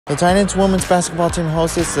The Titans women's basketball team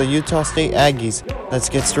hosts the Utah State Aggies. Let's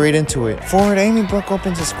get straight into it. Forward Amy Brooke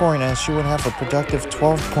opens the scoring as she would have a productive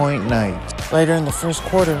 12-point night. Later in the first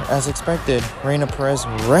quarter, as expected, Raina Perez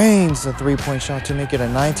rains the three-point shot to make it a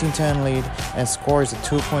 19-10 lead and scores a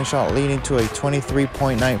two-point shot leading to a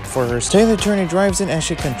 23-point night for her. Taylor Turney drives in and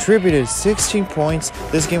she contributed 16 points.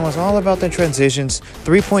 This game was all about the transitions,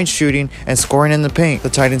 three-point shooting, and scoring in the paint. The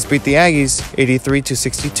Titans beat the Aggies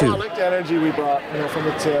 83-62. I like the energy we brought, from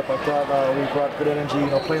the tip. I thought we brought good energy,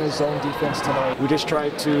 playing the zone defense tonight. We just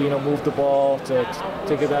tried to, move the ball to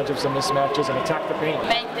take advantage of some mismatches and attack the paint. The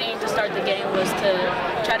main thing to start the game was to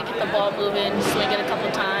try to get the ball moving, swing it a couple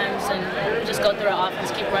times, and just go through our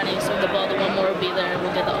offense, keep running, swing the ball, the one more will be there, and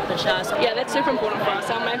we'll get the open shots. Yeah, that's super important for us.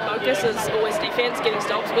 Our main focus is always defense, getting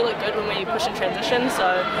stops. We look good when we push in transition, so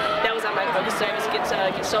that was our main focus today, was get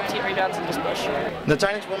stops, get rebounds, and just push. The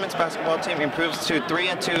Titans women's basketball team improves to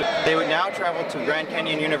 3-2. They would now travel to Grand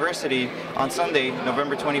Canyon University on Sunday,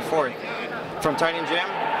 November 24th. From Titan Gym,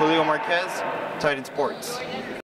 Julio Marquez, Titan Sports.